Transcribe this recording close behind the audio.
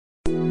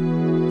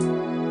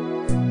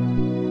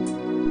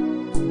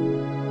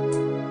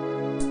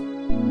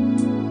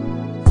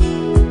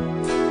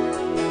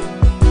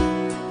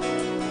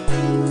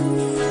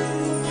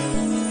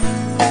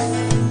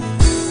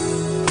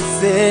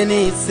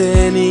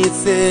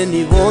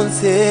Seni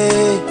bonse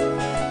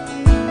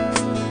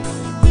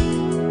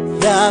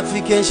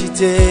Yafika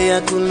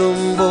inshita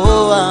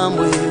kulumbo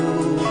amweyo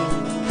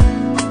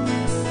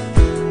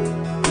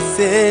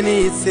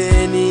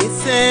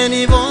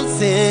Seni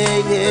bonse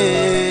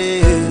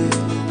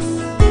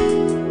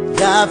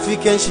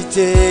Yafika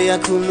inshita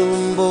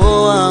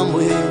kulumbo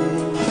amweyo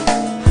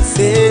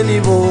Seni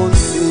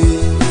bonse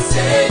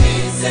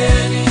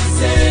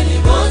Seni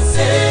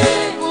bonse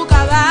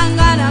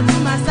ukabanga na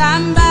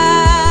kumasamba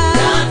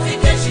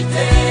Yafika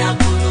inshita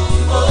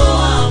kulumbo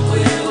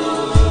amweyo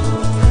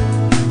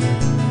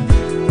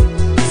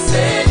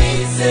Seni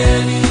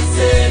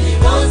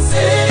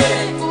bonse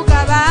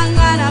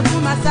ukabanga na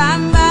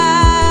kumasamba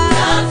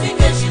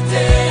Yafika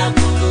inshita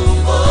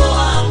kulumbo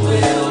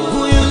amweyo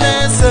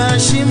Kuyulesa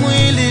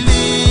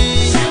shimwilili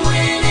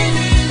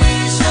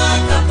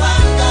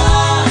shakapanga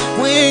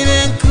Mwine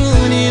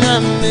kuni na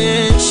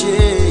meshe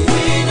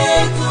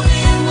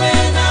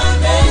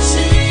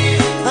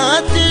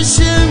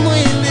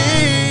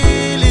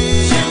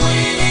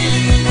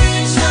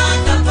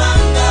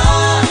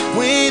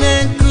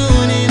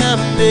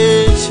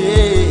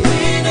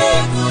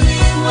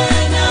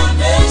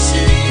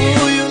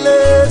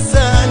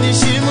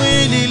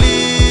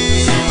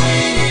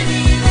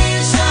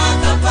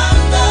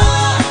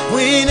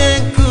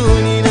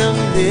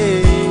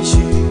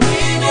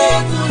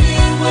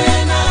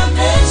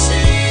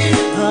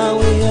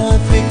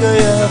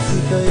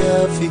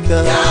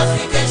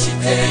Yafika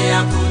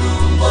inshita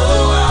kulumbo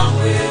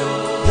amweyo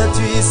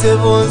Natwise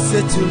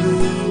bonse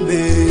tulumbe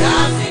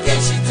Yafika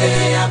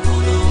inshita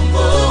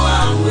kulumbo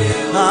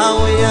amweyo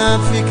Awe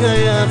Yafika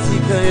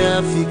Yafika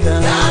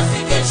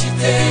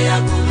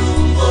inshita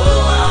kulumbo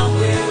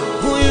amweyo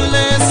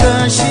Kuyulesa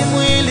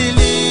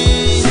shimwilili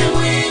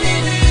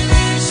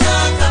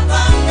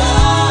shakapanga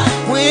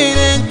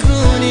Mwine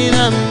kuni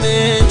na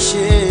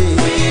meshe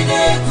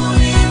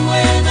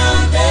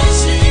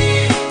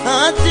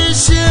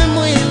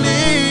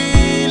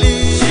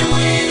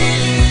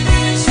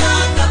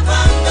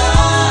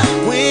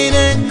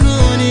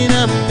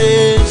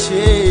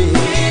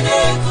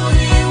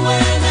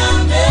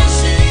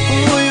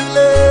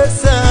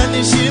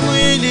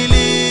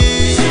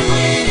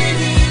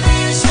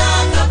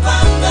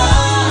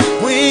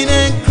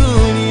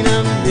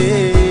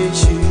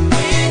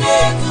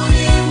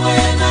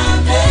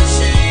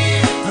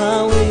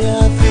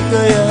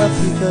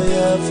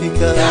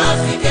Yafika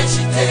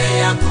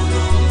inshita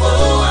kulumbo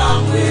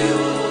amweyo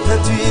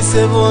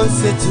Natwise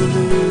bonse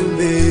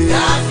tulumbe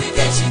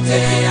Yafika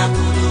inshita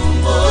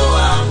kulumbo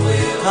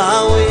amweyo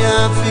Awe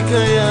Yafika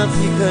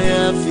Yafika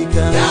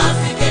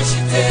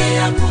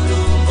inshita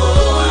kulumbo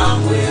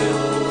amweyo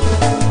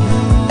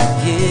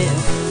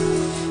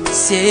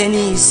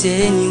Seni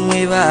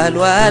mwe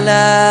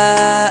balwala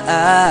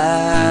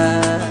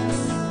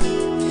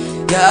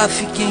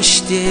Yafika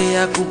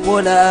inshita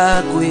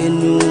kupola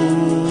kwenu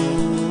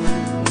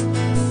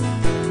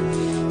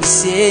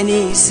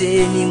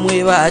Seni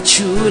mwe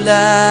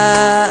bachula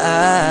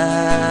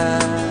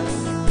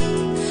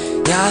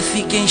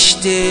Yafika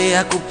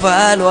inshita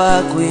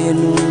kupalwa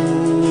kwenu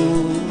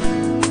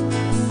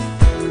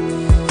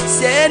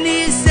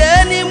Seni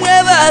mwe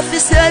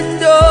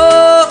bafisendo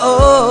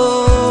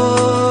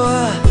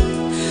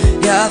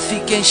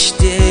Yafika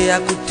inshita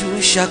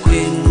kutusha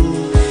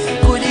kwenu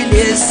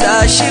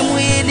Kulilesa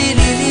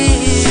shimwilili